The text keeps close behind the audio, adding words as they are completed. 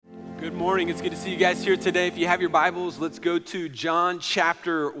Good morning. It's good to see you guys here today. If you have your Bibles, let's go to John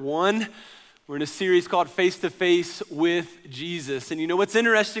chapter 1. We're in a series called Face to Face with Jesus. And you know what's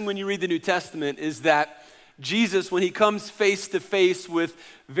interesting when you read the New Testament is that Jesus, when he comes face to face with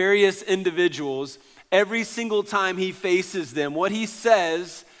various individuals, every single time he faces them, what he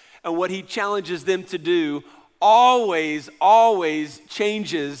says and what he challenges them to do always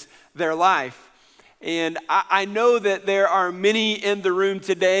changes their life. And I know that there are many in the room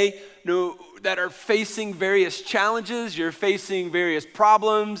today that are facing various challenges. You're facing various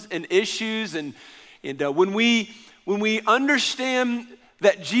problems and issues. And when we understand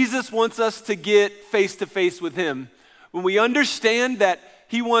that Jesus wants us to get face to face with him, when we understand that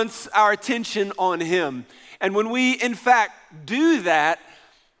he wants our attention on him, and when we in fact do that,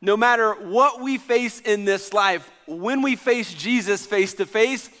 no matter what we face in this life, when we face Jesus face to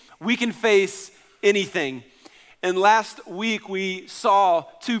face, we can face anything. And last week we saw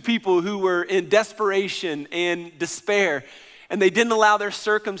two people who were in desperation and despair, and they didn't allow their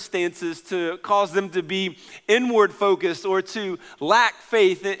circumstances to cause them to be inward focused or to lack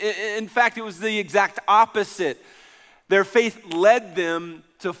faith. In fact, it was the exact opposite. Their faith led them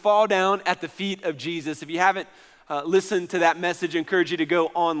to fall down at the feet of Jesus. If you haven't listened to that message, I encourage you to go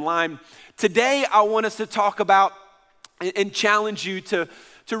online. Today I want us to talk about and challenge you to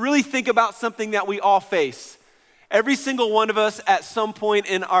really think about something that we all face. Every single one of us at some point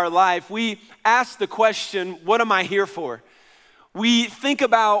in our life, we ask the question, what am I here for? We think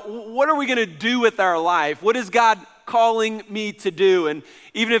about, what are we going to do with our life? What is God calling me to do? And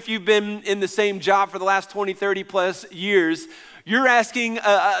even if you've been in the same job for the last 20, 30 plus years, you're asking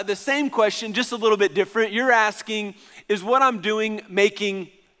the same question, just a little bit different. You're asking, is what I'm doing making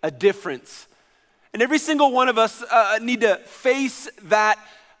a difference? And every single one of us need to face that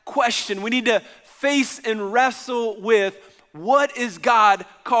question. We need to face and wrestle with, what is God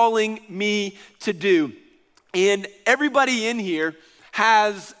calling me to do? And everybody in here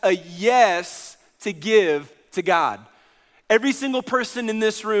has a yes to give to God. Every single person in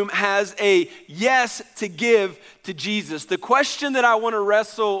this room has a yes to give to Jesus. The question that I want to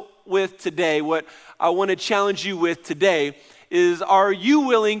wrestle with today, what I want to challenge you with today, is, are you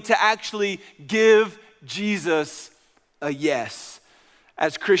willing to actually give Jesus a yes?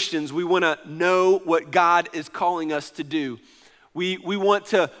 As Christians, we want to know what God is calling us to do. We want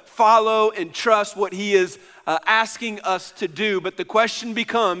to follow and trust what he is asking us to do. But the question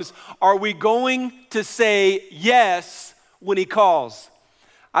becomes, are we going to say yes when he calls?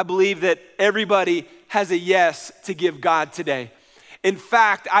 I believe that everybody has a yes to give God today. In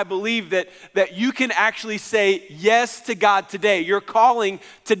fact, I believe that you can actually say yes to God today. You're calling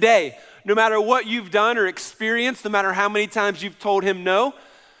today. No matter what you've done or experienced, no matter how many times you've told him no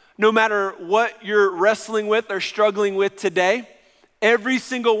matter what you're wrestling with or struggling with today, every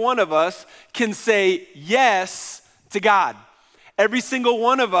single one of us can say yes to God. Every single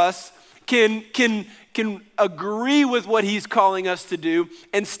one of us can agree with what he's calling us to do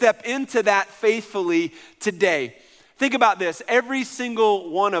and step into that faithfully today. Think about this. Every single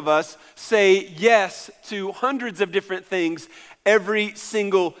one of us say yes to hundreds of different things every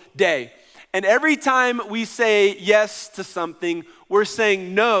single day. And every time we say yes to something, we're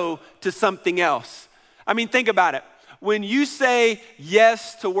saying no to something else. I mean, think about it. When you say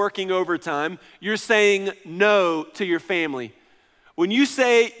yes to working overtime, you're saying no to your family. When you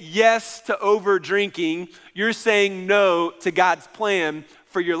say yes to over drinking, you're saying no to God's plan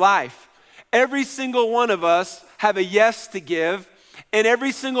for your life. Every single one of us have a yes to give, and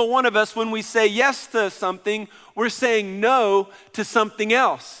every single one of us, when we say yes to something, we're saying no to something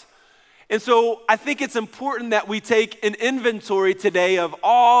else. And so I think it's important that we take an inventory today of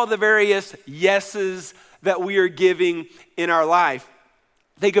all the various yeses that we are giving in our life.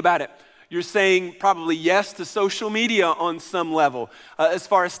 Think about it. You're saying probably yes to social media on some level, as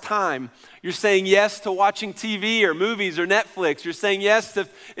far as time. You're saying yes to watching TV or movies or Netflix. You're saying yes to,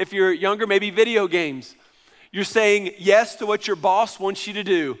 if you're younger, maybe video games. You're saying yes to what your boss wants you to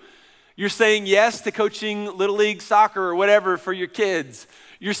do. You're saying yes to coaching Little League soccer or whatever for your kids.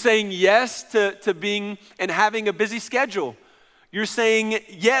 You're saying yes to being and having a busy schedule. You're saying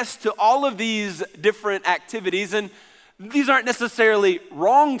yes to all of these different activities, and these aren't necessarily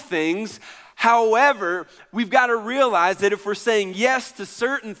wrong things. However, we've got to realize that if we're saying yes to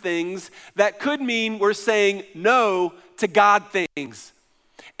certain things, that could mean we're saying no to God things.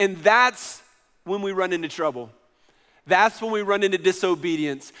 And that's when we run into trouble. That's when we run into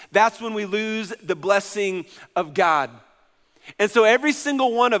disobedience. That's when we lose the blessing of God. And so every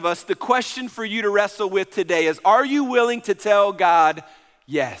single one of us, the question for you to wrestle with today is, are you willing to tell God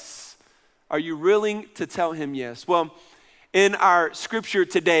yes? Are you willing to tell him yes? Well, in our scripture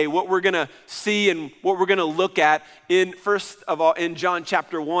today, what we're going to see and what we're going to look at first of all, in John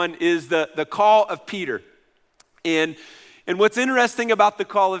chapter 1 is the call of Peter. And what's interesting about the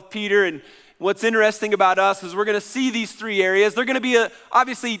call of Peter and what's interesting about us is we're going to see these three areas. They're going to be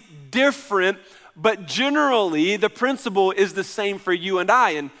obviously different, but generally the principle is the same for you and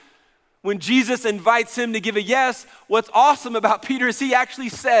I. And when Jesus invites him to give a yes, what's awesome about Peter is he actually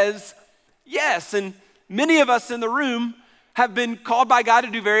says yes. And many of us in the room have been called by God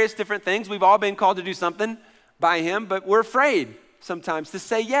to do various different things. We've all been called to do something by him, but we're afraid sometimes to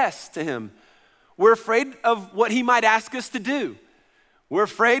say yes to him. We're afraid of what he might ask us to do. We're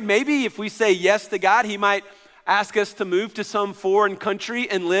afraid maybe if we say yes to God, he might ask us to move to some foreign country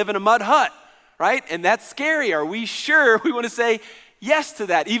and live in a mud hut, right? And that's scary. Are we sure we want to say yes to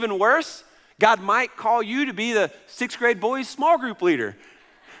that? Even worse, God might call you to be the 6th grade boys small group leader.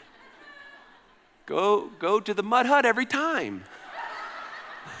 Go to the mud hut every time.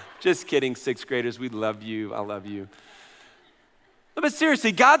 Just kidding, 6th graders. We love you. I love you. But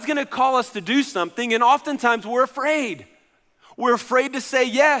seriously, God's going to call us to do something, and oftentimes we're afraid. We're afraid to say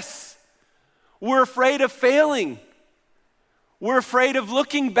yes. We're afraid of failing. We're afraid of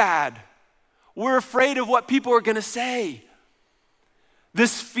looking bad. We're afraid of what people are going to say.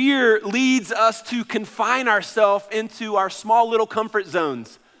 This fear leads us to confine ourselves into our small little comfort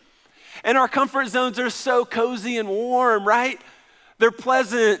zones. And our comfort zones are so cozy and warm, right? They're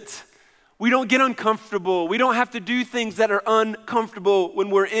pleasant. We don't get uncomfortable. We don't have to do things that are uncomfortable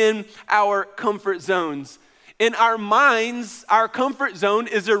when we're in our comfort zones. In our minds, our comfort zone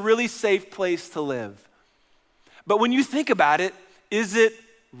is a really safe place to live. But when you think about it, is it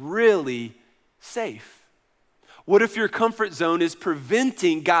really safe? What if your comfort zone is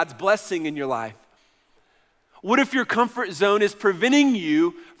preventing God's blessing in your life? What if your comfort zone is preventing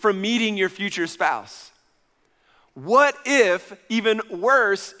you from meeting your future spouse? What if, even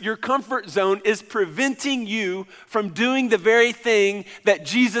worse, your comfort zone is preventing you from doing the very thing that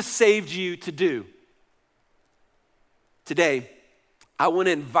Jesus saved you to do? Today, I want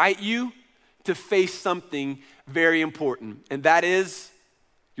to invite you to face something very important, and that is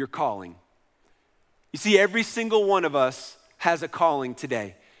your calling. You see, every single one of us has a calling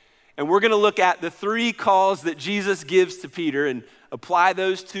today. And we're going to look at the 3 calls that Jesus gives to Peter and apply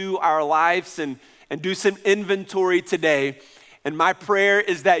those to our lives and do some inventory today. And my prayer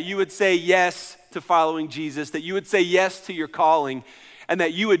is that you would say yes to following Jesus, that you would say yes to your calling, and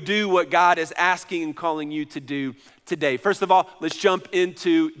that you would do what God is asking and calling you to do today. First of all, let's jump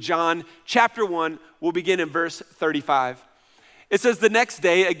into John chapter 1. We'll begin in verse 35. It says, the next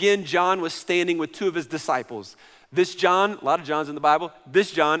day, again, John was standing with 2 of his disciples. This John, a lot of Johns in the Bible,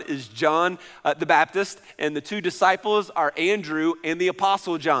 this John is John the Baptist, and the 2 disciples are Andrew and the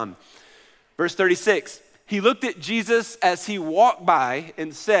Apostle John. Verse 36, he looked at Jesus as he walked by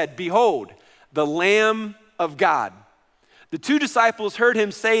and said, behold, the Lamb of God. The 2 disciples heard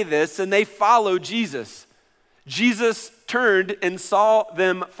him say this, and they followed Jesus. Jesus turned and saw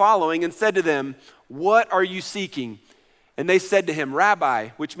them following and said to them, what are you seeking? And they said to him, Rabbi,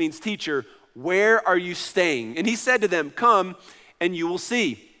 which means teacher, where are you staying? And he said to them, come and you will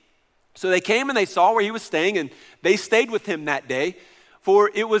see. So they came and they saw where he was staying, and they stayed with him that day,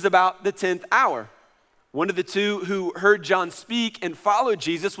 for it was about the 10th hour. One of the 2 who heard John speak and followed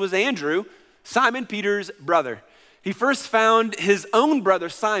Jesus was Andrew, Simon Peter's brother. He first found his own brother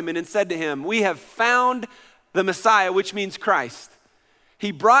Simon and said to him, we have found the Messiah, which means Christ.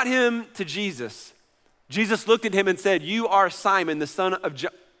 He brought him to Jesus. Jesus looked at him and said, you are Simon, the son of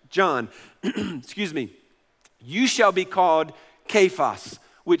John. Excuse me. You shall be called Cephas,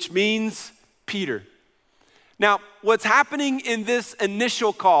 which means Peter. Now, what's happening in this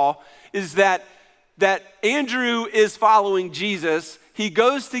initial call is that Andrew is following Jesus. He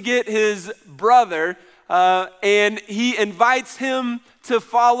goes to get his brother, and he invites him to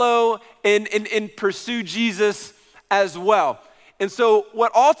follow and pursue Jesus as well. And so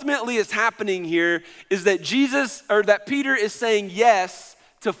what ultimately is happening here is that Peter is saying yes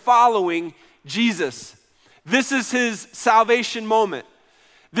to following Jesus. This is his salvation moment.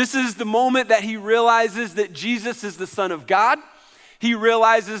 This is the moment that he realizes that Jesus is the Son of God. He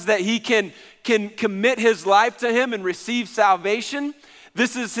realizes that he can commit his life to him and receive salvation.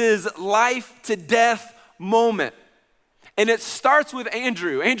 This is his life to death moment. And it starts with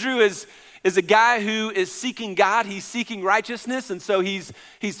Andrew. Andrew is a guy who is seeking God. He's seeking righteousness. And so he's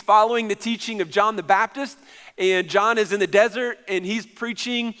following the teaching of John the Baptist. And John is in the desert and he's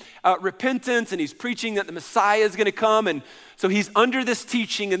preaching repentance, and he's preaching that the Messiah is going to come. And so he's under this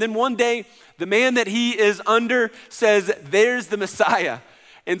teaching. And then one day, the man that he is under says, there's the Messiah.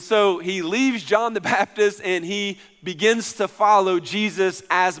 And so he leaves John the Baptist and he begins to follow Jesus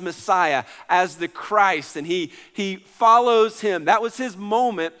as Messiah, as the Christ, and he follows him. That was his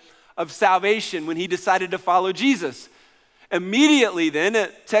moment of salvation when he decided to follow Jesus. Immediately then,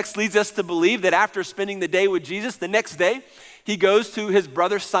 the text leads us to believe that after spending the day with Jesus, the next day, he goes to his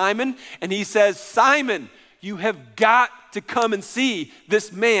brother Simon and he says, Simon, you have got to come and see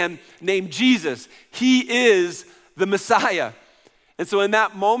this man named Jesus. He is the Messiah. And so in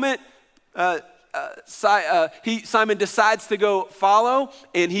that moment, Simon decides to go follow,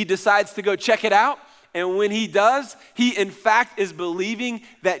 and he decides to go check it out. And when he does, he in fact is believing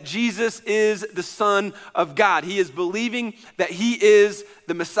that Jesus is the Son of God. He is believing that he is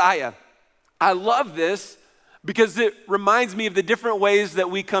the Messiah. I love this because it reminds me of the different ways that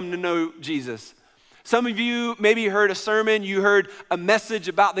we come to know Jesus. Some of you maybe heard a sermon, you heard a message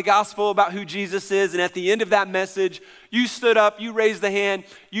about the gospel, about who Jesus is, and at the end of that message, you stood up, you raised the hand,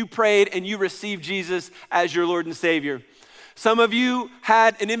 you prayed, and you received Jesus as your Lord and Savior. Some of you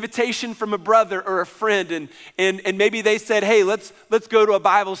had an invitation from a brother or a friend, and maybe they said, hey, let's go to a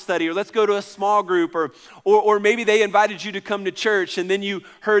Bible study, or let's go to a small group, or maybe they invited you to come to church, and then you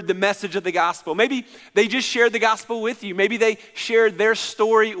heard the message of the gospel. Maybe they just shared the gospel with you. Maybe they shared their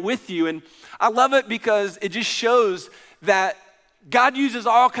story with you, and I love it because it just shows that God uses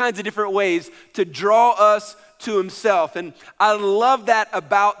all kinds of different ways to draw us to himself. And I love that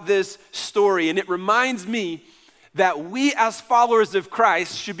about this story. And it reminds me that we as followers of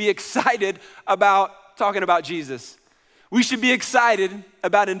Christ should be excited about talking about Jesus. We should be excited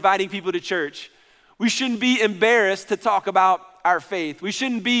about inviting people to church. We shouldn't be embarrassed to talk about our faith. We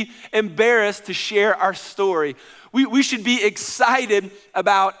shouldn't be embarrassed to share our story. We should be excited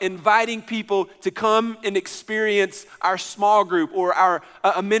about inviting people to come and experience our small group or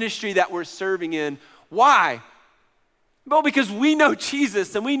a ministry that we're serving in. Why? Well, because we know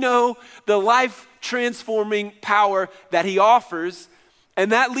Jesus and we know the life-transforming power that he offers,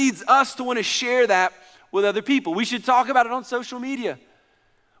 and that leads us to want to share that with other people. We should talk about it on social media.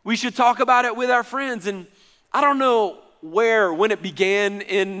 We should talk about it with our friends. And I don't know when it began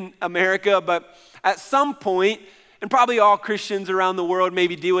in America, but at some point, and probably all Christians around the world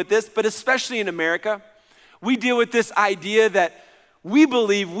maybe deal with this, but especially in America, we deal with this idea that we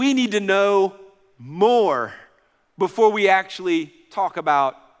believe we need to know more before we actually talk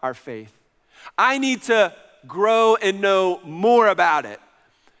about our faith. I need to grow and know more about it.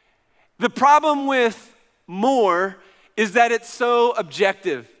 The problem with more is that it's so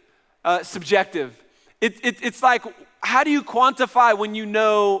subjective. It's like, how do you quantify when you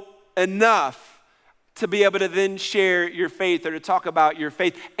know enough to be able to then share your faith or to talk about your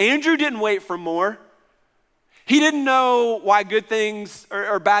faith? Andrew didn't wait for more. He didn't know why good things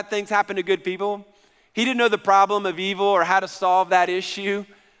or bad things happen to good people. He didn't know the problem of evil or how to solve that issue.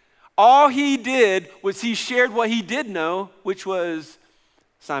 All he did was he shared what he did know, which was,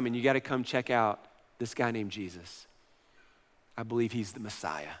 Simon, you got to come check out this guy named Jesus. I believe he's the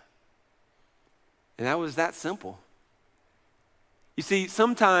Messiah. And that was that simple. You see,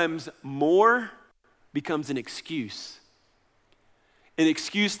 sometimes more becomes an excuse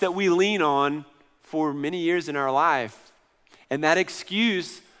that we lean on for many years in our life. And that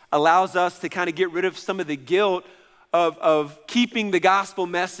excuse allows us to kind of get rid of some of the guilt of keeping the gospel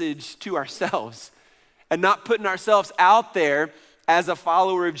message to ourselves and not putting ourselves out there as a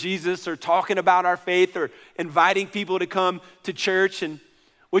follower of Jesus or talking about our faith or inviting people to come to church. And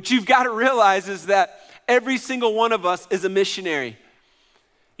what you've got to realize is that every single one of us is a missionary.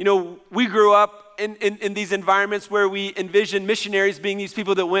 You know, we grew up in these environments where we envision missionaries being these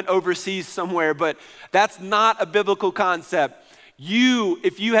people that went overseas somewhere, but that's not a biblical concept.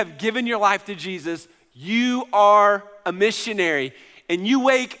 If you have given your life to Jesus, you are a missionary, and you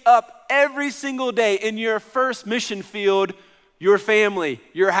wake up every single day in your first mission field, your family,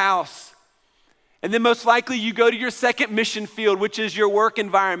 your house. And then most likely you go to your second mission field, which is your work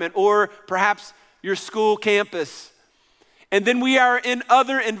environment or perhaps your school campus. And then we are in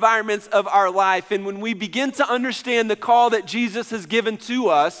other environments of our life. And when we begin to understand the call that Jesus has given to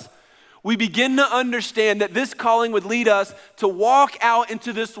us, we begin to understand that this calling would lead us to walk out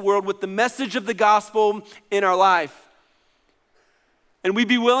into this world with the message of the gospel in our life. And we'd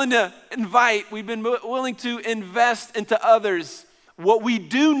be willing to we've been willing to invest into others what we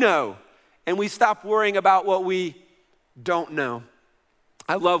do know, and we stop worrying about what we don't know.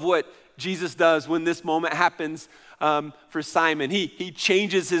 I love what Jesus does when this moment happens for Simon. He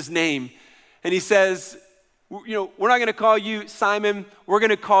changes his name, and he says, you know, we're not going to call you Simon, we're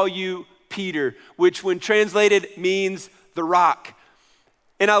going to call you Peter, which when translated means the rock.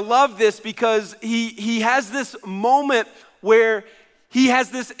 And I love this because he has this moment where he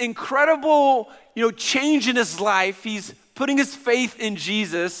has this incredible, change in his life. He's putting his faith in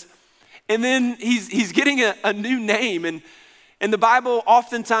Jesus, and then he's getting a new name. And in the Bible,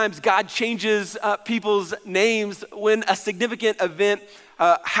 oftentimes God changes people's names when a significant event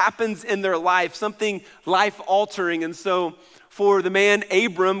happens in their life, something life-altering. And so for the man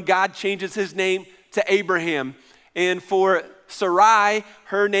Abram, God changes his name to Abraham. And for Sarai,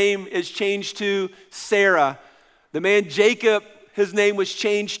 her name is changed to Sarah. The man Jacob, his name was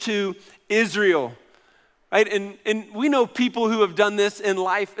changed to Israel. Right? And we know people who have done this in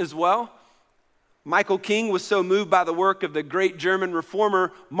life as well. Michael King was so moved by the work of the great German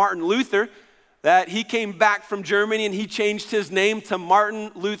reformer Martin Luther that he came back from Germany and he changed his name to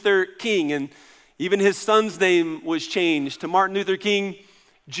Martin Luther King. And even his son's name was changed to Martin Luther King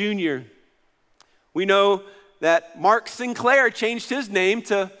Jr. We know that Mark Sinclair changed his name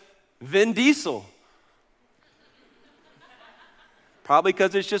to Vin Diesel. Probably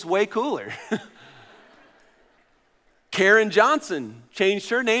because it's just way cooler. Karen Johnson changed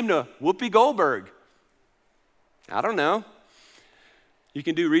her name to Whoopi Goldberg. I don't know. You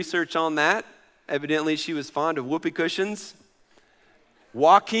can do research on that. Evidently, she was fond of whoopee cushions.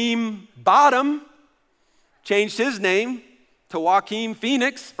 Joaquin Bottom changed his name to Joaquin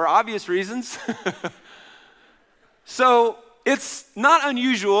Phoenix for obvious reasons. So it's not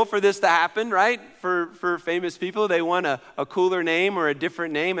unusual for this to happen, right? For famous people, they want a cooler name or a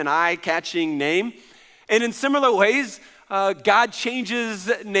different name, an eye-catching name. And in similar ways, God changes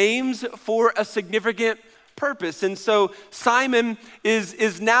names for a significant purpose. And so Simon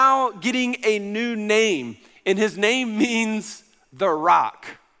is now getting a new name, and his name means the Rock.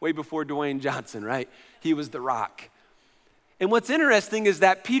 Way before Dwayne Johnson, right? He was the Rock. And what's interesting is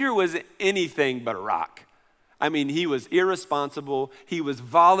that Peter was anything but a rock. I mean, he was irresponsible, he was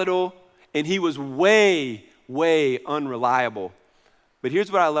volatile, and he was way, way unreliable. But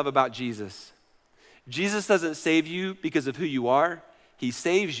here's what I love about Jesus. Jesus doesn't save you because of who you are. He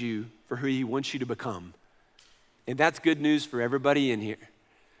saves you for who he wants you to become. And that's good news for everybody in here.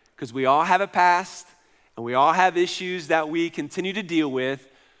 Because we all have a past, and we all have issues that we continue to deal with.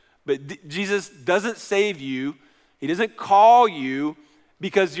 But Jesus doesn't save you. He doesn't call you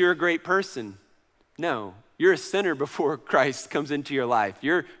because you're a great person. No, you're a sinner before Christ comes into your life.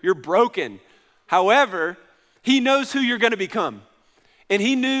 You're broken. However, he knows who you're going to become. And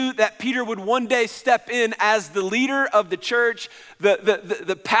he knew that Peter would one day step in as the leader of the church,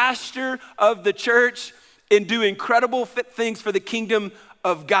 the pastor of the church, and do incredible things for the kingdom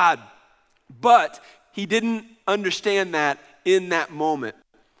of God. But he didn't understand that in that moment.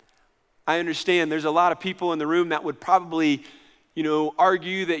 I understand there's a lot of people in the room that would probably,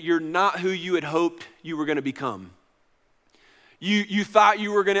 argue that you're not who you had hoped you were going to become. You thought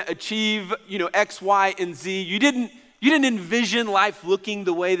you were going to achieve, X, Y, and Z. You didn't envision life looking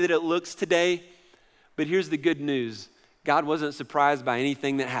the way that it looks today. But here's the good news. God wasn't surprised by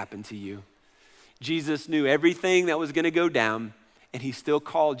anything that happened to you. Jesus knew everything that was going to go down, and he still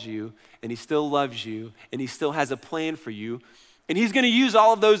called you, and he still loves you, and he still has a plan for you. And he's going to use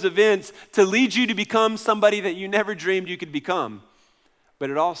all of those events to lead you to become somebody that you never dreamed you could become. But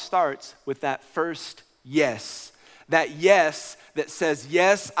it all starts with that first yes. That yes that says,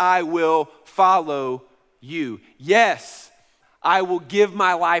 yes, I will follow you. Yes, I will give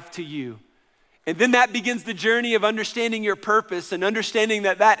my life to you. And then that begins the journey of understanding your purpose and understanding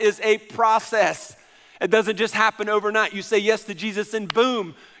that that is a process. It doesn't just happen overnight. You say yes to Jesus and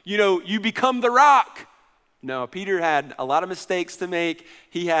boom, you become the Rock. No, Peter had a lot of mistakes to make.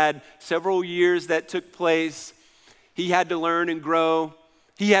 He had several years that took place. He had to learn and grow.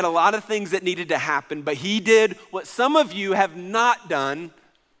 He had a lot of things that needed to happen, but he did what some of you have not done,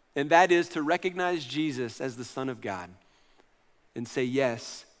 and that is to recognize Jesus as the Son of God and say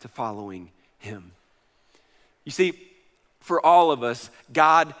yes to following him. You see, for all of us,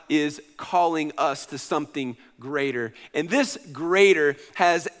 God is calling us to something greater. And this greater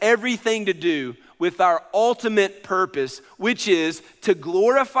has everything to do with our ultimate purpose, which is to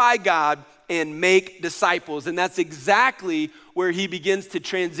glorify God and make disciples. And that's exactly where he begins to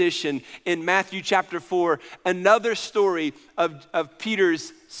transition in Matthew chapter 4, another story of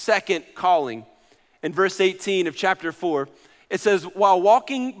Peter's second calling. In verse 18 of chapter 4, it says, while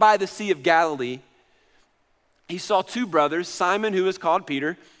walking by the Sea of Galilee, he saw two brothers, Simon, who is called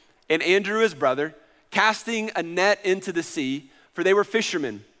Peter, and Andrew, his brother, casting a net into the sea, for they were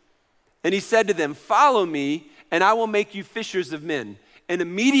fishermen. And he said to them, follow me, and I will make you fishers of men. And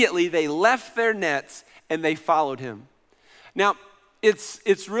immediately they left their nets and they followed him. Now,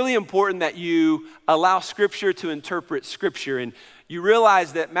 it's really important that you allow Scripture to interpret Scripture. And you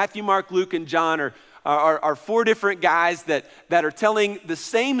realize that Matthew, Mark, Luke, and John are four different guys that are telling the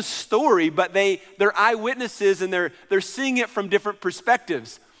same story, but they're eyewitnesses and they're seeing it from different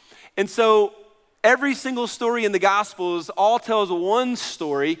perspectives. And so every single story in the Gospels all tells one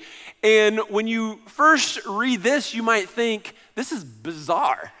story. And when you first read this, you might think, this is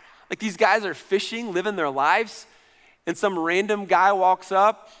bizarre. Like these guys are fishing, living their lives, and some random guy walks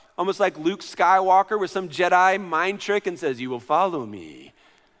up, almost like Luke Skywalker with some Jedi mind trick and says, "You will follow me."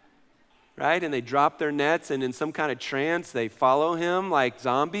 Right? And they drop their nets and in some kind of trance, they follow him like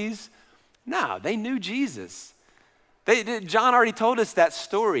zombies. No, they knew Jesus. John already told us that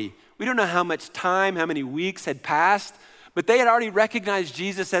story. We don't know how much time, how many weeks had passed, but they had already recognized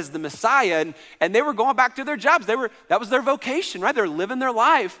Jesus as the Messiah, and they were going back to their jobs. That was their vocation, right? They're living their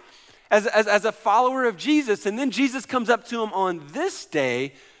life as a follower of Jesus. And then Jesus comes up to them on this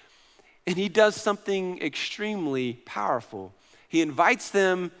day, and he does something extremely powerful. He invites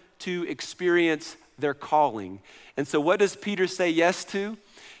them to experience their calling. And so what does Peter say yes to?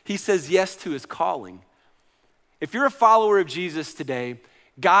 He says yes to his calling. If you're a follower of Jesus today,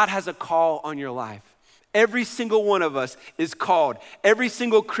 God has a call on your life. Every single one of us is called. Every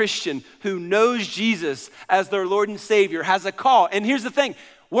single Christian who knows Jesus as their Lord and Savior has a call. And here's the thing,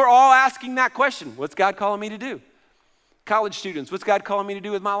 we're all asking that question. What's God calling me to do? College students, what's God calling me to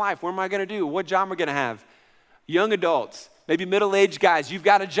do with my life? What am I gonna do? What job am I gonna have? Young adults, maybe middle-aged guys, you've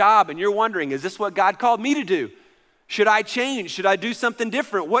got a job and you're wondering, is this what God called me to do? Should I change? Should I do something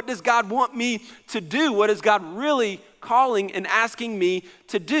different? What does God want me to do? What is God really calling and asking me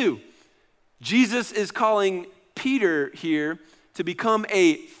to do? Jesus is calling Peter here to become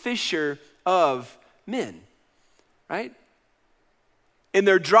a fisher of men, right? And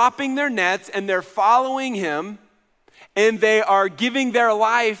they're dropping their nets and they're following him and they are giving their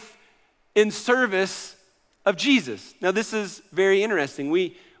life in service of Jesus. Now, this is very interesting.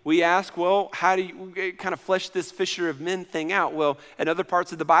 We ask, well, how do you kind of flesh this fisher of men thing out? Well, in other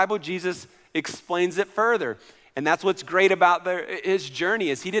parts of the Bible, Jesus explains it further. And that's what's great about his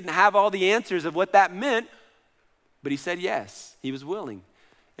journey is he didn't have all the answers of what that meant, but he said yes, he was willing.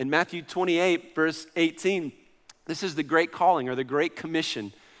 In Matthew 28, verse 18, this is the great calling or the great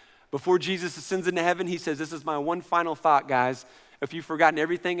commission. Before Jesus ascends into heaven, he says, this is my one final thought, guys. If you've forgotten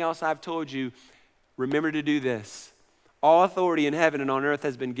everything else I've told you, remember to do this. All authority in heaven and on earth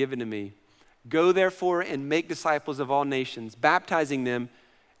has been given to me. Go therefore and make disciples of all nations, baptizing them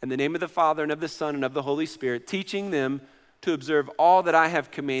in the name of the Father and of the Son and of the Holy Spirit, teaching them to observe all that I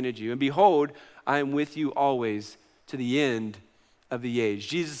have commanded you. And behold, I am with you always to the end of the age.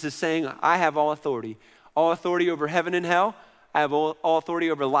 Jesus is saying, I have all authority over heaven and hell. I have all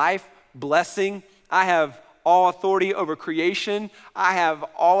authority over life, blessing. I have all authority over creation. I have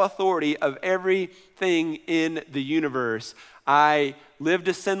all authority of everything in the universe. I lived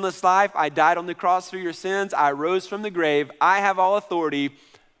a sinless life. I died on the cross for your sins. I rose from the grave. I have all authority.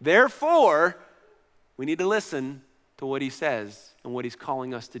 Therefore, we need to listen to what he says and what he's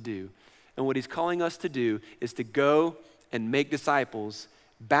calling us to do. And what he's calling us to do is to go and make disciples,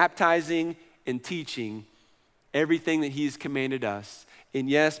 baptizing and teaching everything that he's commanded us. And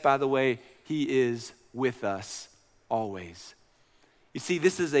yes, by the way, he is with us always. You see,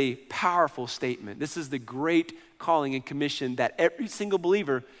 this is a powerful statement. This is the great calling and commission that every single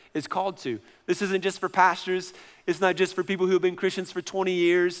believer is called to. This isn't just for pastors. It's not just for people who have been Christians for 20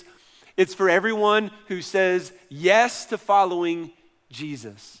 years. It's for everyone who says yes to following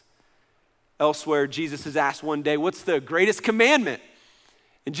Jesus. Elsewhere, Jesus is asked one day, what's the greatest commandment?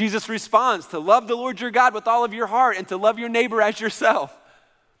 And Jesus responds, to love the Lord your God with all of your heart and to love your neighbor as yourself.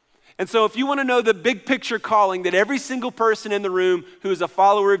 And so if you want to know the big picture calling that every single person in the room who is a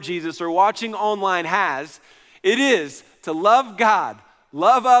follower of Jesus or watching online has, it is to love God,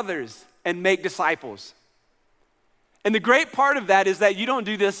 love others, and make disciples. And the great part of that is that you don't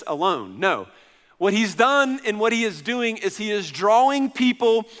do this alone. No. What he's done and what he is doing is he is drawing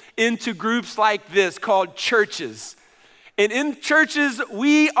people into groups like this called churches. And in churches,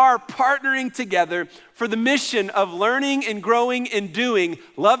 we are partnering together for the mission of learning and growing and doing,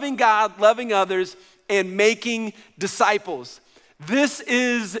 loving God, loving others, and making disciples. This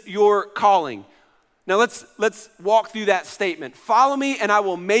is your calling. Now let's walk through that statement. Follow me and I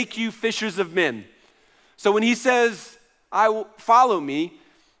will make you fishers of men. So when he says, I will follow me,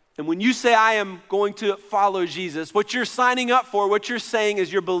 and when you say I am going to follow Jesus, what you're signing up for, what you're saying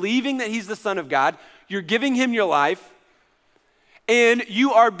is you're believing that he's the Son of God, you're giving him your life, and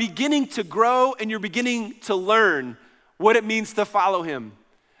you are beginning to grow and you're beginning to learn what it means to follow him.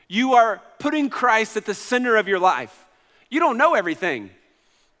 You are putting Christ at the center of your life. You don't know everything.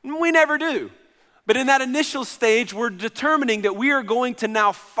 We never do. But in that initial stage, we're determining that we are going to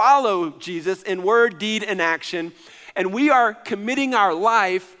now follow Jesus in word, deed, and action. And we are committing our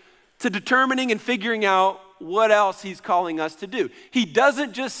life to determining and figuring out what else he's calling us to do. He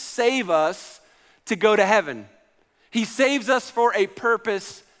doesn't just save us to go to heaven. He saves us for a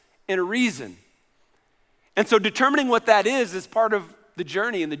purpose and a reason. And so determining what that is part of the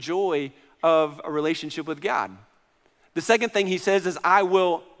journey and the joy of a relationship with God. The second thing he says is, I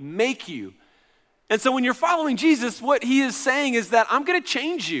will make you. And so when you're following Jesus, what he is saying is that I'm going to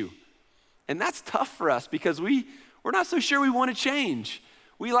change you. And that's tough for us because we're not so sure we want to change.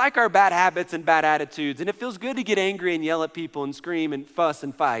 We like our bad habits and bad attitudes, and it feels good to get angry and yell at people and scream and fuss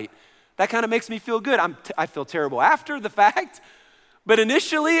and fight. That kind of makes me feel good. I feel terrible after the fact, but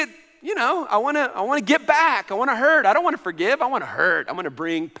initially, I want to get back. I want to hurt. I don't want to forgive. I want to hurt. I want to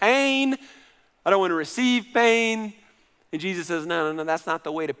bring pain. I don't want to receive pain. And Jesus says, no, that's not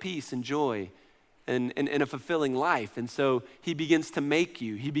the way to peace and joy and a fulfilling life. And so he begins to make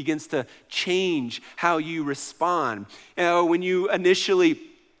you. He begins to change how you respond. When you initially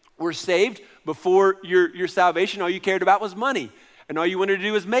were saved, before your salvation, all you cared about was money. And all you wanted to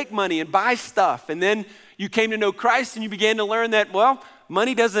do was make money and buy stuff. And then you came to know Christ and you began to learn that,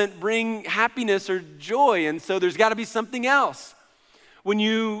 money doesn't bring happiness or joy. And so there's got to be something else. When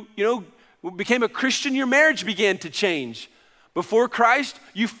you became a Christian, your marriage began to change. Before Christ,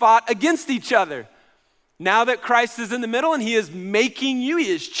 you fought against each other. Now that Christ is in the middle and he is making you, he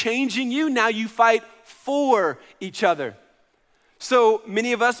is changing you, now you fight for each other. So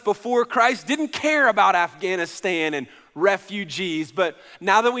many of us before Christ didn't care about Afghanistan and refugees, but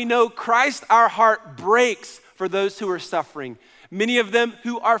now that we know Christ, our heart breaks for those who are suffering. Many of them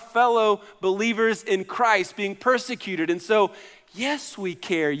who are fellow believers in Christ being persecuted. And so, yes, we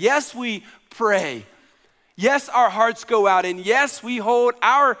care. Yes, we pray. Yes, our hearts go out. And yes, we hold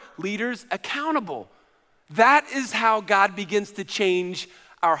our leaders accountable. That is how God begins to change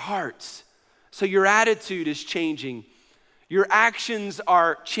our hearts. So your attitude is changing. Your actions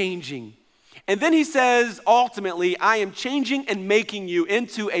are changing. And then he says, ultimately, I am changing and making you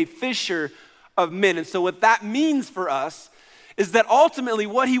into a fisher of men. And so what that means for us is that ultimately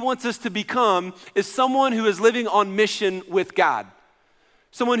what he wants us to become is someone who is living on mission with God.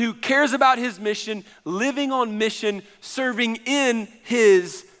 Someone who cares about his mission, living on mission, serving in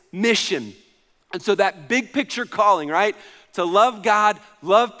his mission. And so that big picture calling, right? To love God,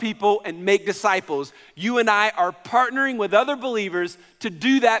 love people, and make disciples. You and I are partnering with other believers to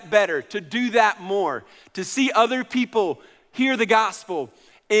do that better, to do that more, to see other people hear the gospel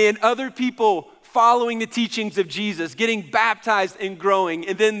and other people following the teachings of Jesus, getting baptized and growing,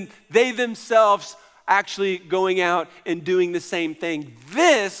 and then they themselves actually going out and doing the same thing.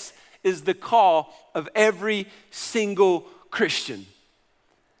 This is the call of every single Christian.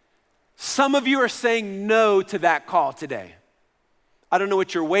 Some of you are saying no to that call today. I don't know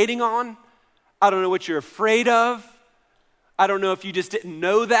what you're waiting on. I don't know what you're afraid of. I don't know if you just didn't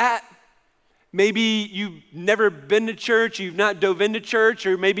know that. Maybe you've never been to church, you've not dove into church,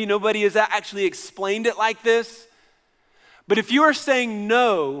 or maybe nobody has actually explained it like this. But if you are saying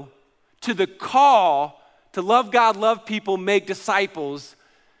no to the call to love God, love people, make disciples,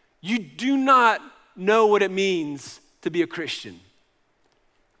 you do not know what it means to be a Christian.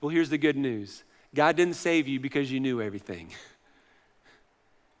 Well, here's the good news. God didn't save you because you knew everything.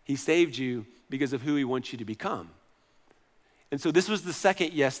 He saved you because of who he wants you to become. And so this was the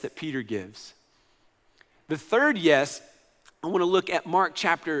second yes that Peter gives. The third yes, I want to look at Mark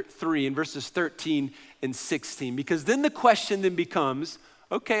chapter 3 and verses 13 and 16, because then the question then becomes,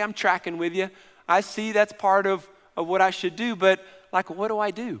 okay, I'm tracking with you. I see that's part of what I should do, but what do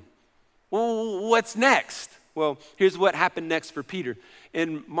I do? Well, what's next? Well, here's what happened next for Peter.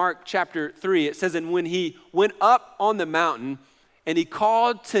 In Mark chapter 3, it says, and when he went up on the mountain, and he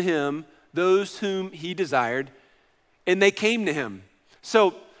called to him those whom he desired, and they came to him.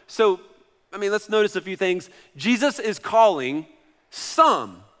 So let's notice a few things. Jesus is calling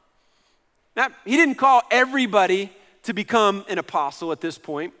some. Now, he didn't call everybody to become an apostle at this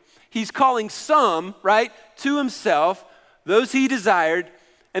point. He's calling some, right, to himself, those he desired,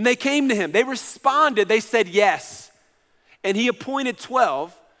 and they came to him. They responded. They said yes. And he appointed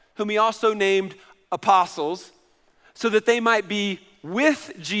 12, whom he also named apostles, so that they might be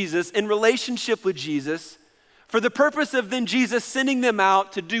with Jesus, in relationship with Jesus, for the purpose of then Jesus sending them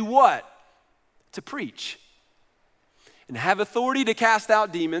out to do what? To preach and have authority to cast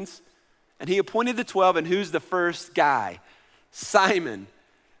out demons. And he appointed the 12, and who's the first guy? Simon,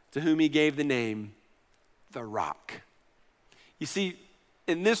 to whom he gave the name, the Rock. You see,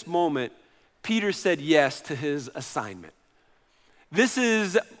 in this moment, Peter said yes to his assignment. This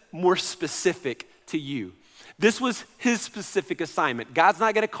is more specific to you. This was his specific assignment. God's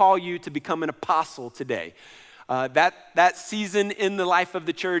not going to call you to become an apostle today. That season in the life of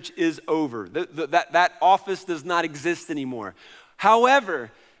the church is over. That office does not exist anymore.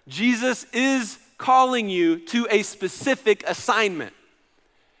 However, Jesus is calling you to a specific assignment.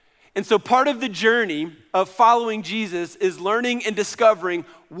 And so part of the journey of following Jesus is learning and discovering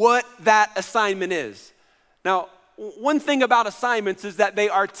what that assignment is. Now, one thing about assignments is that they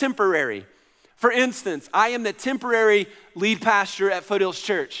are temporary. For instance, I am the temporary lead pastor at Foothills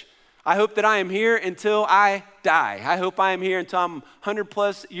Church. I hope that I am here until I die. I hope I am here until I'm 100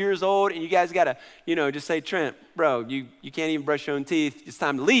 plus years old, and you guys gotta, just say, Trent, bro, you can't even brush your own teeth. It's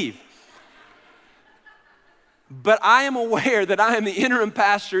time to leave. But I am aware that I am the interim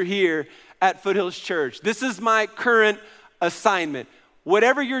pastor here at Foothills Church. This is my current assignment.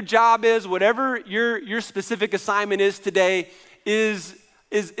 Whatever your job is, whatever your specific assignment is today is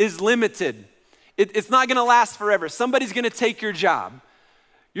limited. It's not gonna last forever. Somebody's gonna take your job.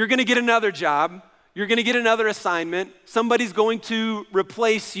 You're gonna get another job. You're gonna get another assignment. Somebody's going to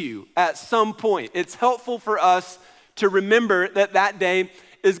replace you at some point. It's helpful for us to remember that day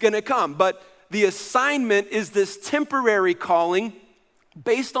is gonna come. But the assignment is this temporary calling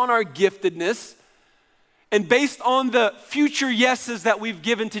based on our giftedness and based on the future yeses that we've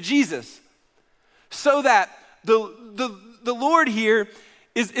given to Jesus. So that the Lord here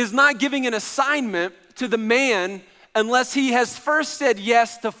is not giving an assignment to the man unless he has first said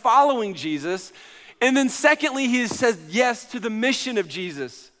yes to following Jesus, and then secondly, he has said yes to the mission of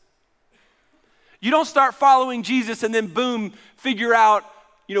Jesus. You don't start following Jesus and then boom, figure out,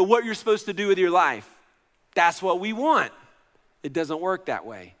 what you're supposed to do with your life. That's what we want. It doesn't work that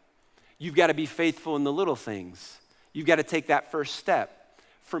way. You've got to be faithful in the little things. You've got to take that first step.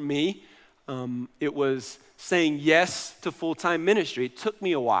 For me, it was saying yes to full-time ministry. It took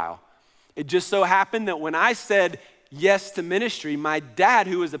me a while. It just so happened that when I said yes to ministry, my dad,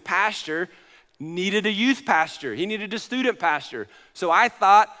 who was a pastor, needed a youth pastor. He needed a student pastor. So I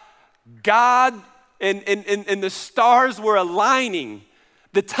thought God and the stars were aligning.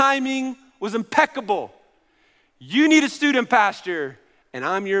 The timing was impeccable. You need a student pastor, and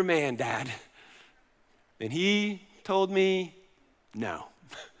I'm your man, Dad. And he told me, no.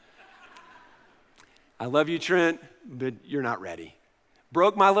 I love you, Trent, but you're not ready.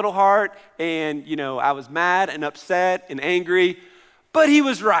 Broke my little heart, and I was mad and upset and angry, but he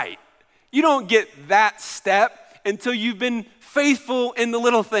was right. You don't get that step until you've been faithful in the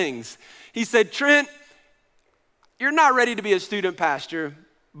little things. He said, Trent, you're not ready to be a student pastor,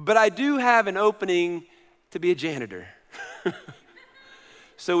 but I do have an opening to be a janitor.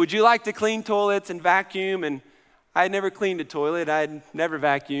 So would you like to clean toilets and vacuum? And I had never cleaned a toilet. I had never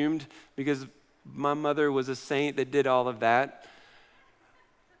vacuumed because my mother was a saint that did all of that.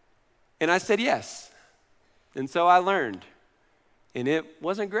 And I said yes. And so I learned. And it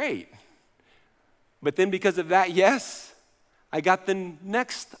wasn't great. But then because of that yes, I got the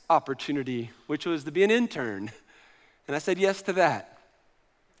next opportunity, which was to be an intern. And I said yes to that.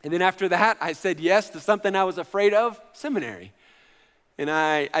 And then after that, I said yes to something I was afraid of, seminary. And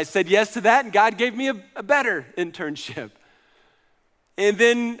I said yes to that, and God gave me a better internship. And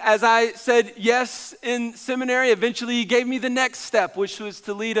then as I said yes in seminary, eventually he gave me the next step, which was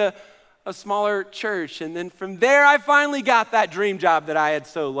to lead a smaller church. And then from there, I finally got that dream job that I had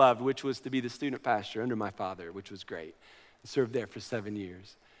so loved, which was to be the student pastor under my father, which was great. I served there for 7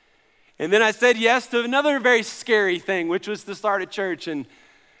 years. And then I said yes to another very scary thing, which was to start a church. And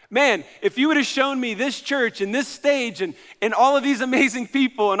man, if you would have shown me this church and this stage and all of these amazing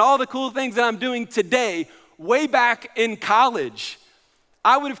people and all the cool things that I'm doing today, way back in college,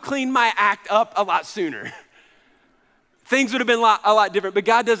 I would have cleaned my act up a lot sooner. Things would have been a lot different, but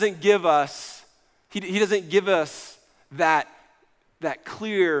God doesn't give us, He doesn't give us that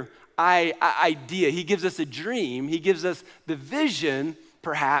clear idea. He gives us a dream. He gives us the vision,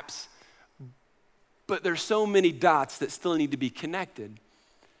 perhaps, but there's so many dots that still need to be connected.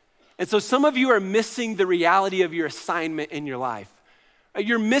 And so some of you are missing the reality of your assignment in your life.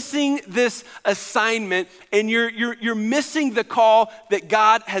 You're missing this assignment, and you're missing the call that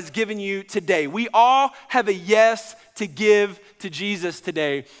God has given you today. We all have a yes to give to Jesus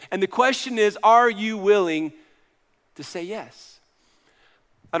today. And the question is, are you willing to say yes?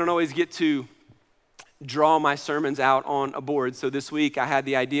 I don't always get to draw my sermons out on a board. So this week I had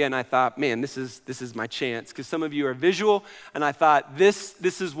the idea and I thought, man, this is my chance. Because some of you are visual, and I thought this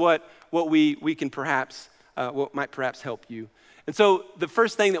is what we can perhaps, what might perhaps help you. And so the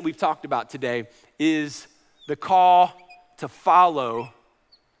first thing that we've talked about today is the call to follow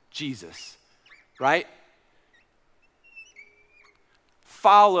Jesus, right?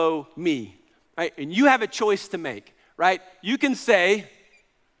 Follow me. right? And you have a choice to make, right? You can say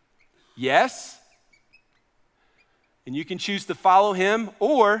yes, and you can choose to follow him,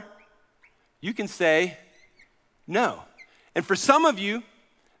 or you can say no. And for some of you,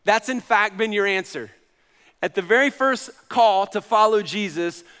 that's in fact been your answer. At the very first call to follow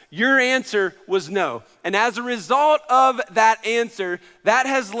Jesus, your answer was no. And as a result of that answer, that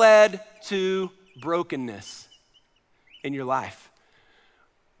has led to brokenness in your life.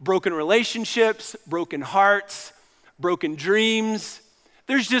 Broken relationships, broken hearts, broken dreams.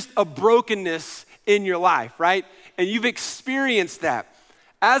 There's just a brokenness in your life, right? And you've experienced that.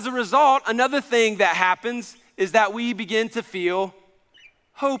 As a result, another thing that happens is that we begin to feel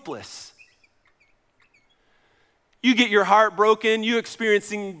hopeless. You get your heart broken, you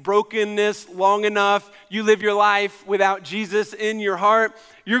experiencing brokenness long enough, you live your life without Jesus in your heart,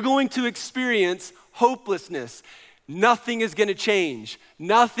 you're going to experience hopelessness. Nothing is going to change.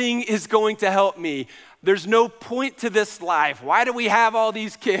 Nothing is going to help me. There's no point to this life. Why do we have all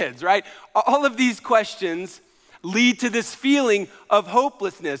these kids, right? All of these questions lead to this feeling of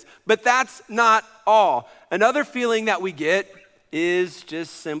hopelessness, but that's not all. Another feeling that we get is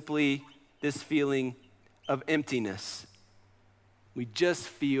just simply this feeling of emptiness. We just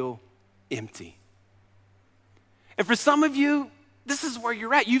feel empty. And for some of you, this is where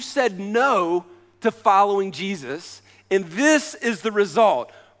you're at. You've said no to following Jesus, and this is the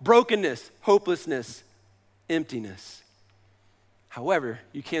result: brokenness, hopelessness, emptiness. However,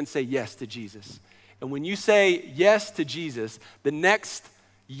 you can say yes to Jesus. And when you say yes to Jesus, the next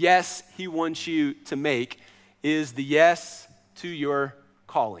yes he wants you to make is the yes to your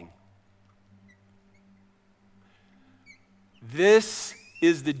calling. This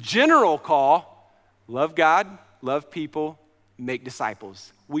is the general call: love God, love people, make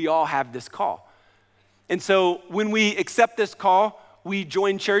disciples. We all have this call. And so when we accept this call, we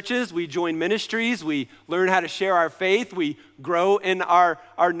join churches, we join ministries, we learn how to share our faith, we grow in our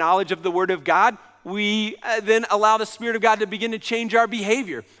knowledge of the Word of God. We then allow the Spirit of God to begin to change our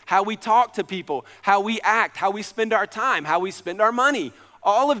behavior, how we talk to people, how we act, how we spend our time, how we spend our money.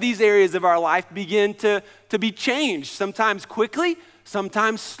 All of these areas of our life begin to be changed, sometimes quickly,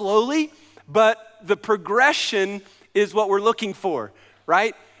 sometimes slowly, but the progression is what we're looking for,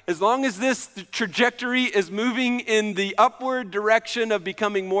 right? As long as this trajectory is moving in the upward direction of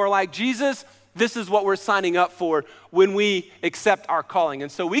becoming more like Jesus, this is what we're signing up for when we accept our calling.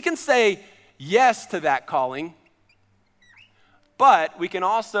 And so we can say yes to that calling, but we can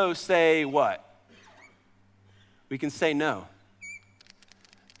also say what? We can say no.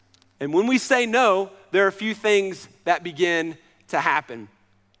 And when we say no, there are a few things that begin to happen.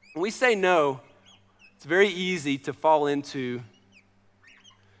 When we say no, it's very easy to fall into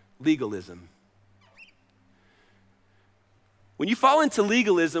legalism. When you fall into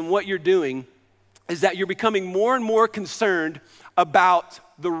legalism, what you're doing is that you're becoming more and more concerned about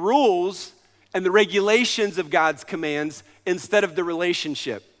the rules and the regulations of God's commands instead of the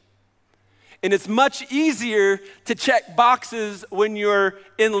relationship. And it's much easier to check boxes when you're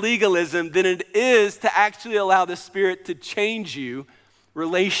in legalism than it is to actually allow the Spirit to change you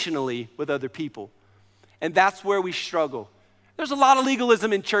relationally with other people. And that's where we struggle. There's a lot of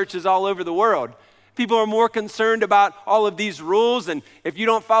legalism in churches all over the world. People are more concerned about all of these rules, and if you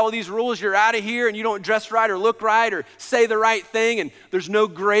don't follow these rules, you're out of here, and you don't dress right or look right or say the right thing, and there's no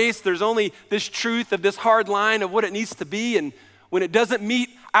grace. There's only this truth of this hard line of what it needs to be, and when it doesn't meet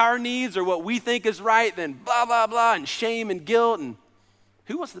our needs or what we think is right, then blah, blah, blah, and shame and guilt, and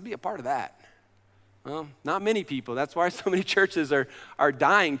who wants to be a part of that? Well, not many people. That's why so many churches are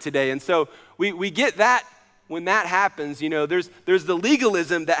dying today, and so we get that. When that happens, you know, there's the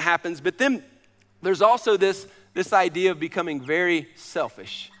legalism that happens, but then there's also this idea of becoming very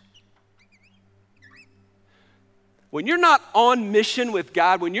selfish. When you're not on mission with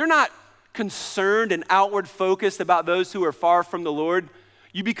God, when you're not concerned and outward focused about those who are far from the Lord,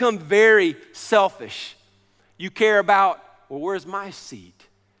 you become very selfish. You care about, well, where's my seat?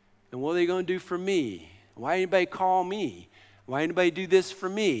 And what are they going to do for me? Why anybody call me? Why anybody do this for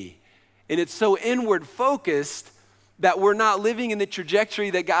me? And it's so inward focused that we're not living in the trajectory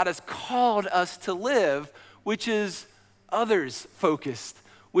that God has called us to live, which is others focused,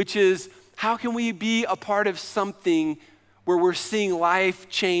 which is how can we be a part of something where we're seeing life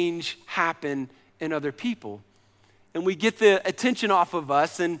change happen in other people. And we get the attention off of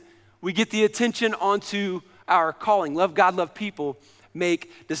us and we get the attention onto our calling. Love God, love people,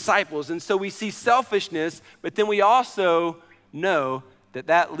 make disciples. And so we see selfishness, but then we also know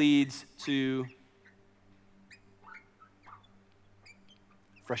that leads to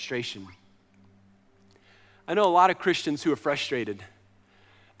frustration. I know a lot of Christians who are frustrated.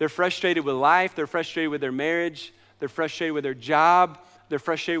 They're frustrated with life. They're frustrated with their marriage. They're frustrated with their job. They're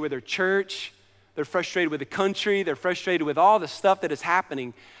frustrated with their church. They're frustrated with the country. They're frustrated with all the stuff that is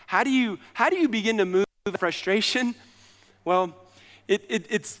happening. How do you begin to move frustration? Well,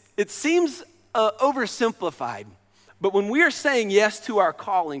 it seems oversimplified. But when we are saying yes to our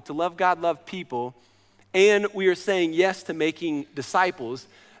calling to love God, love people, and we are saying yes to making disciples,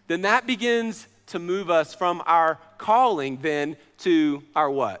 then that begins to move us from our calling then to our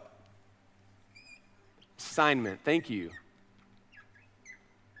what? Assignment. Thank you.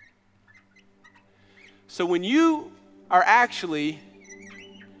 So when you are actually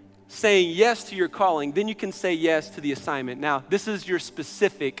saying yes to your calling, then you can say yes to the assignment. Now, this is your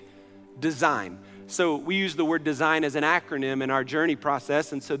specific design. So we use the word design as an acronym in our journey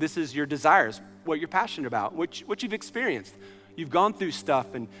process, and so this is your desires, what you're passionate about, what you've experienced. You've gone through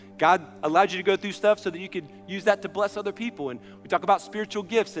stuff, and God allowed you to go through stuff so that you could use that to bless other people. And we talk about spiritual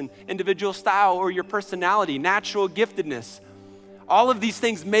gifts and individual style or your personality, natural giftedness. All of these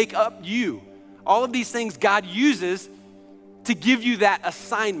things make up you. All of these things God uses to give you that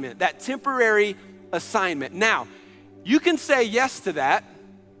assignment, that temporary assignment. Now, you can say yes to that,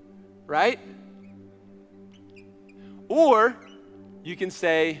 right? Or you can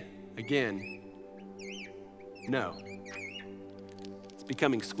say, again, no. It's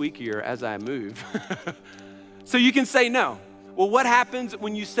becoming squeakier as I move. So you can say no. Well, what happens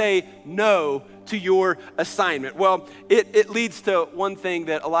when you say no to your assignment? Well, it leads to one thing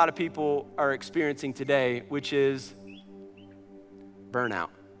that a lot of people are experiencing today, which is burnout.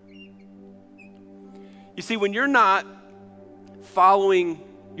 You see, when you're not following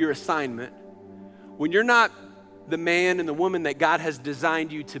your assignment, when you're not the man and the woman that God has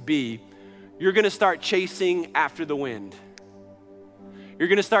designed you to be, you're gonna start chasing after the wind. You're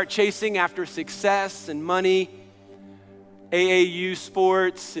gonna start chasing after success and money, AAU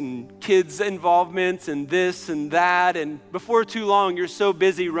sports and kids' involvement and this and that. And before too long, you're so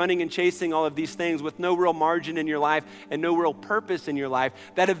busy running and chasing all of these things with no real margin in your life and no real purpose in your life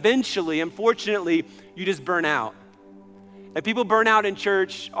that eventually, unfortunately, you just burn out. And people burn out in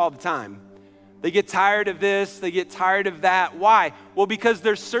church all the time. They get tired of this, they get tired of that. Why? Well, because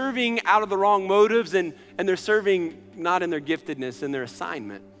they're serving out of the wrong motives and they're serving not in their giftedness and their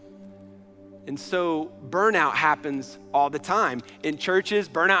assignment. And so burnout happens all the time. In churches,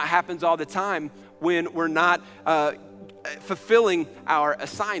 burnout happens all the time when we're not fulfilling our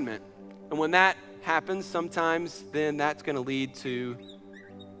assignment. And when that happens, sometimes then that's gonna lead to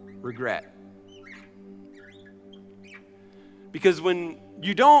regret. Because when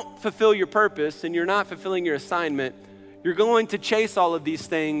you don't fulfill your purpose and you're not fulfilling your assignment, you're going to chase all of these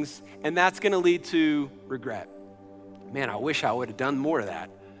things, and that's gonna lead to regret. Man, I wish I would have done more of that.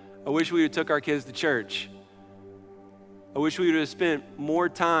 I wish we would have took our kids to church. I wish we would have spent more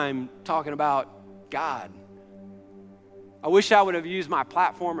time talking about God. I wish I would have used my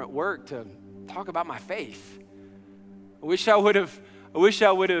platform at work to talk about my faith. I wish I would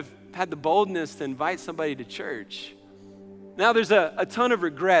have had the boldness to invite somebody to church. Now there's a ton of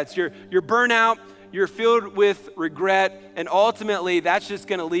regrets. You're burnout, you're filled with regret, and ultimately that's just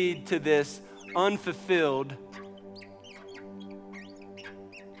gonna lead to this unfulfilled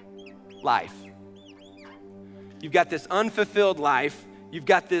life. You've got this unfulfilled life, you've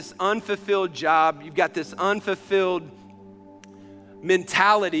got this unfulfilled job, you've got this unfulfilled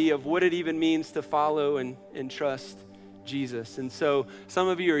mentality of what it even means to follow and trust Jesus. And so some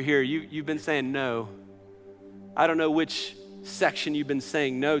of you are here, you've been saying no. I don't know which section you've been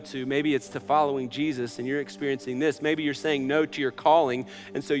saying no to. Maybe it's to following Jesus and you're experiencing this. Maybe you're saying no to your calling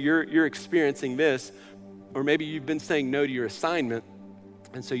and so you're experiencing this. Or maybe you've been saying no to your assignment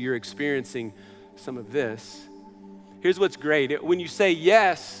and so you're experiencing some of this. Here's what's great. When you say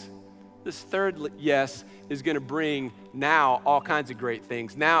yes, this third yes is gonna bring now all kinds of great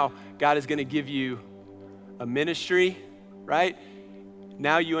things. Now God is gonna give you a ministry, right?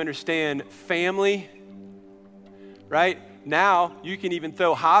 Now you understand family, right? Now you can even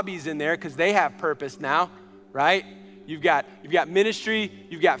throw hobbies in there because they have purpose now, right? You've got ministry,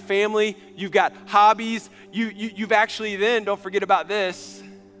 you've got family, you've got hobbies. You've actually then, don't forget about this,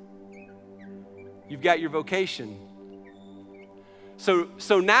 you've got your vocation.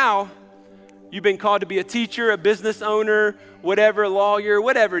 So now you've been called to be a teacher, a business owner, whatever, lawyer,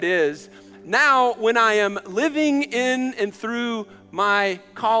 whatever it is. Now when I am living in and through my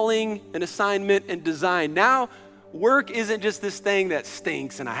calling and assignment and design, now work isn't just this thing that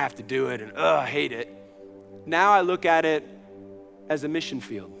stinks and I have to do it and I hate it. Now I look at it as a mission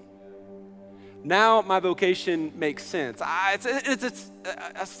field. Now my vocation makes sense. It's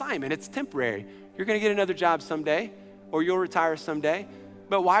an assignment, it's temporary. You're gonna get another job someday or you'll retire someday.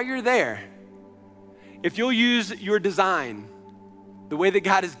 But while you're there, if you'll use your design, the way that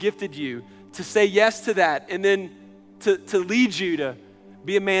God has gifted you, to say yes to that, and then to lead you to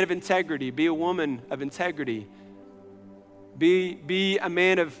be a man of integrity, be a woman of integrity, be a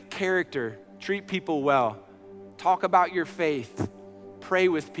man of character, treat people well, talk about your faith, pray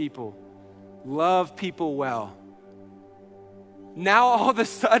with people, love people well. Now all of a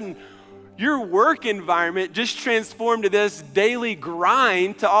sudden, your work environment just transformed to this daily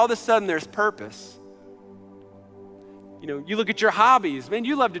grind to all of a sudden there's purpose. You know, you look at your hobbies, man,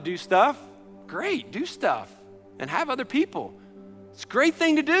 you love to do stuff. Great, do stuff and have other people. It's a great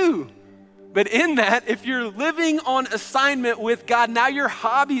thing to do. But in that, if you're living on assignment with God, now your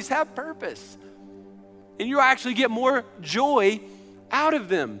hobbies have purpose. And you actually get more joy out of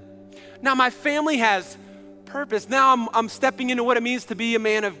them. Now my family has purpose. Now I'm stepping into what it means to be a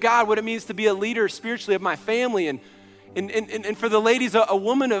man of God, what it means to be a leader spiritually of my family, and for the ladies, a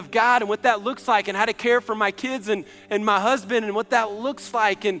woman of God, and what that looks like, and how to care for my kids and my husband, and what that looks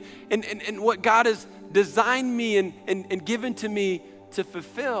like, and what God has designed me and given to me to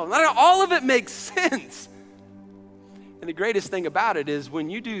fulfill. Not all of it makes sense. And the greatest thing about it is when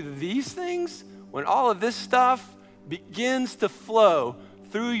you do these things, when all of this stuff begins to flow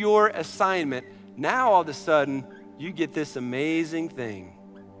through your assignment, now all of a sudden you get this amazing thing.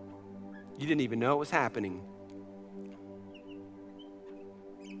 You didn't even know it was happening.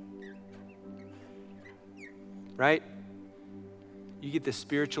 Right? You get this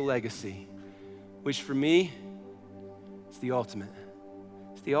spiritual legacy, which for me, it's the ultimate.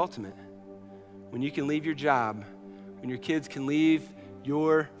 It's the ultimate. When you can leave your job, when your kids can leave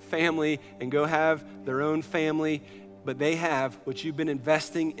your family and go have their own family, but they have what you've been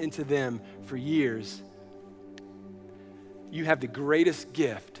investing into them for years. You have the greatest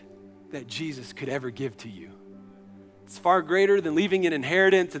gift that Jesus could ever give to you. It's far greater than leaving an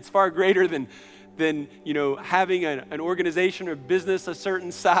inheritance. It's far greater than having an organization or business a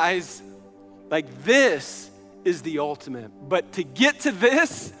certain size. Like, this is the ultimate. But to get to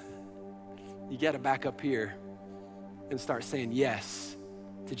this, you got to back up here and start saying yes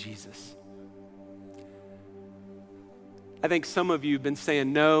to Jesus. I think some of you have been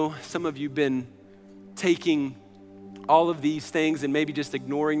saying no. Some of you have been taking all of these things and maybe just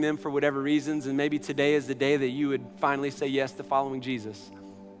ignoring them for whatever reasons. And maybe today is the day that you would finally say yes to following Jesus.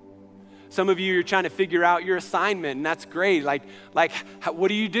 Some of you are trying to figure out your assignment, and that's great. Like, what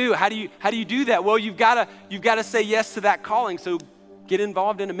do you do? How do you do that? Well, you've got to say yes to that calling. So get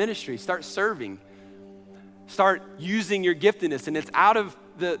involved in a ministry. Start serving. Start using your giftedness, and it's out of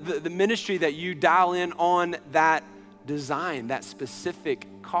the ministry that you dial in on that design, that specific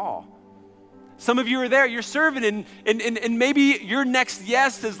call. Some of you are there, you're serving, and maybe your next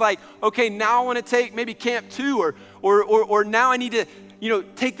yes is like, okay, now I want to take maybe camp 2, or now I need to,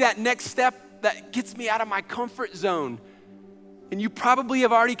 take that next step that gets me out of my comfort zone. And you probably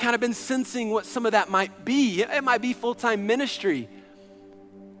have already kind of been sensing what some of that might be. It might be full-time ministry,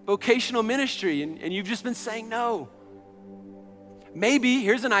 vocational ministry, and you've just been saying no. Maybe,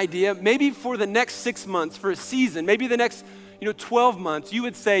 here's an idea, maybe for the next 6 months, for a season, maybe the next 12 months, you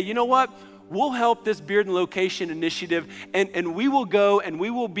would say, you know what? We'll help this Bearden Location Initiative, and we will go and we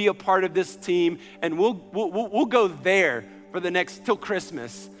will be a part of this team, and we'll go there for the next, till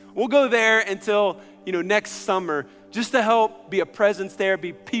Christmas. We'll go there until, next summer, just to help be a presence there,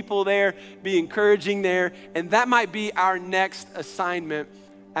 be people there, be encouraging there, and that might be our next assignment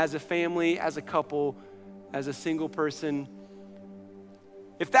as a family, as a couple, as a single person.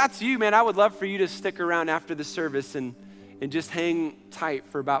 If that's you, man, I would love for you to stick around after the service and just hang tight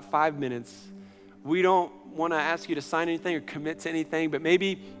for about 5 minutes. We don't want to ask you to sign anything or commit to anything, but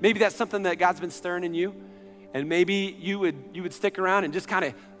maybe that's something that God's been stirring in you, and maybe you would stick around and just kind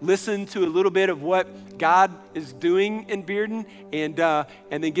of listen to a little bit of what God is doing in Bearden,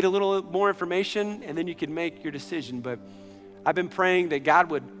 and then get a little more information, and then you can make your decision. But I've been praying that God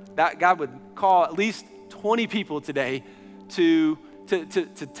would call at least 20 people today to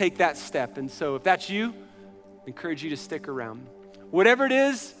take that step. And so if that's you, I encourage you to stick around. Whatever it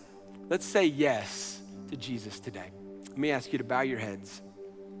is, let's say yes to Jesus today. Let me ask you to bow your heads.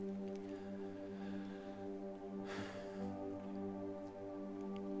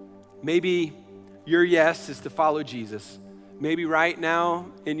 Maybe your yes is to follow Jesus. Maybe right now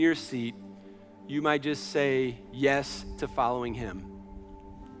in your seat, you might just say yes to following him.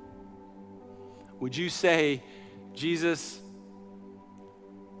 Would you say, Jesus,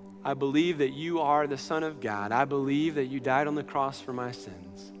 I believe that you are the Son of God. I believe that you died on the cross for my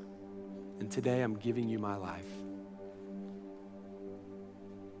sins. And today I'm giving you my life.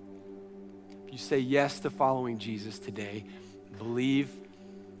 If you say yes to following Jesus today, believe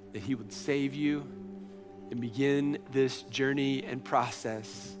that he would save you and begin this journey and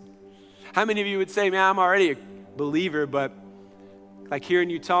process. How many of you would say, man, I'm already a believer, but like hearing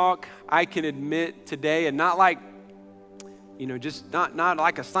you talk, I can admit today, and not like, just not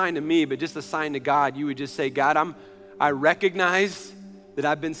like a sign to me, but just a sign to God, you would just say, God, I recognize that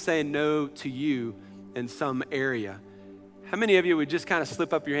I've been saying no to you in some area. How many of you would just kind of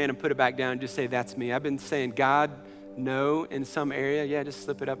slip up your hand and put it back down and just say, that's me? I've been saying, God, no in some area. Yeah, just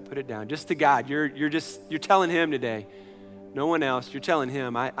slip it up, put it down. Just to God, you're telling him today. No one else, you're telling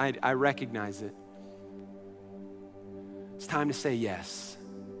him, I recognize it. It's time to say yes.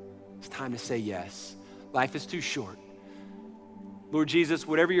 It's time to say yes. Life is too short. Lord Jesus,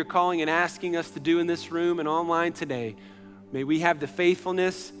 whatever you're calling and asking us to do in this room and online today, may we have the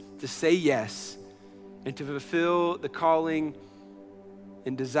faithfulness to say yes and to fulfill the calling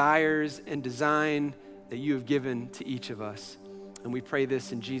and desires and design that you have given to each of us. And we pray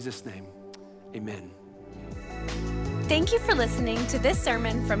this in Jesus' name. Amen. Thank you for listening to this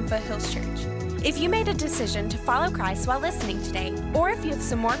sermon from Foothills Church. If you made a decision to follow Christ while listening today, or if you have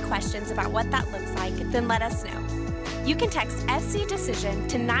some more questions about what that looks like, then let us know. You can text FC Decision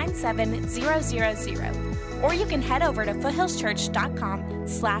to 97000, or you can head over to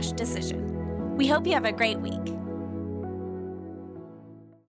foothillschurch.com/decision. We hope you have a great week.